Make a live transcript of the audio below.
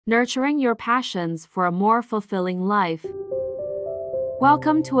nurturing your passions for a more fulfilling life.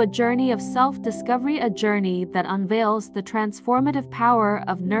 Welcome to a journey of self-discovery, a journey that unveils the transformative power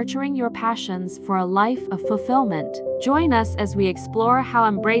of nurturing your passions for a life of fulfillment. Join us as we explore how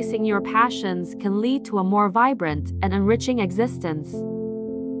embracing your passions can lead to a more vibrant and enriching existence.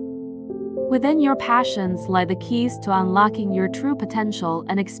 Within your passions lie the keys to unlocking your true potential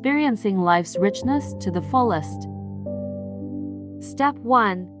and experiencing life's richness to the fullest. Step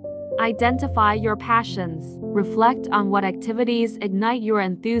 1. Identify your passions. Reflect on what activities ignite your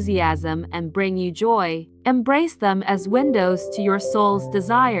enthusiasm and bring you joy. Embrace them as windows to your soul's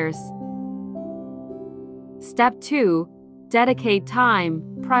desires. Step 2. Dedicate time.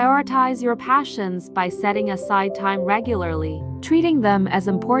 Prioritize your passions by setting aside time regularly. Treating them as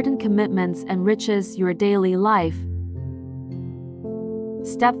important commitments enriches your daily life.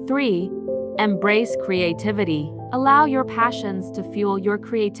 Step 3. Embrace creativity. Allow your passions to fuel your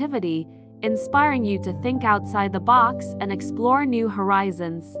creativity, inspiring you to think outside the box and explore new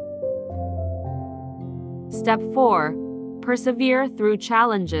horizons. Step 4. Persevere through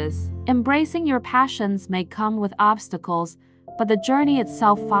challenges. Embracing your passions may come with obstacles, but the journey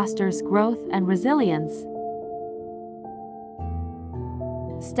itself fosters growth and resilience.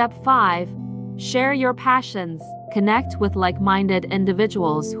 Step 5. Share your passions. Connect with like-minded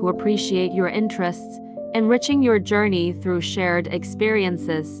individuals who appreciate your interests, enriching your journey through shared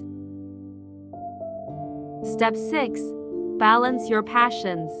experiences. Step 6. Balance your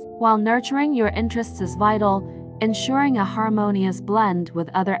passions. While nurturing your interests is vital, ensuring a harmonious blend with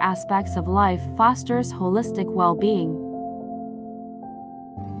other aspects of life fosters holistic well-being.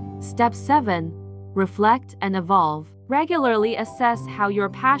 Step 7. Reflect and evolve. Regularly assess how your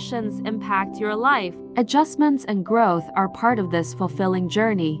passions impact your life. Adjustments and growth are part of this fulfilling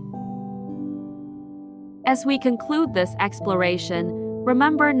journey. As we conclude this exploration,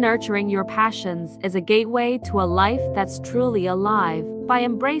 remember, nurturing your passions is a gateway to a life that's truly alive. By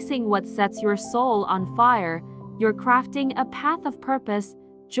embracing what sets your soul on fire, you're crafting a path of purpose,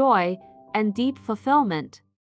 joy, and deep fulfillment.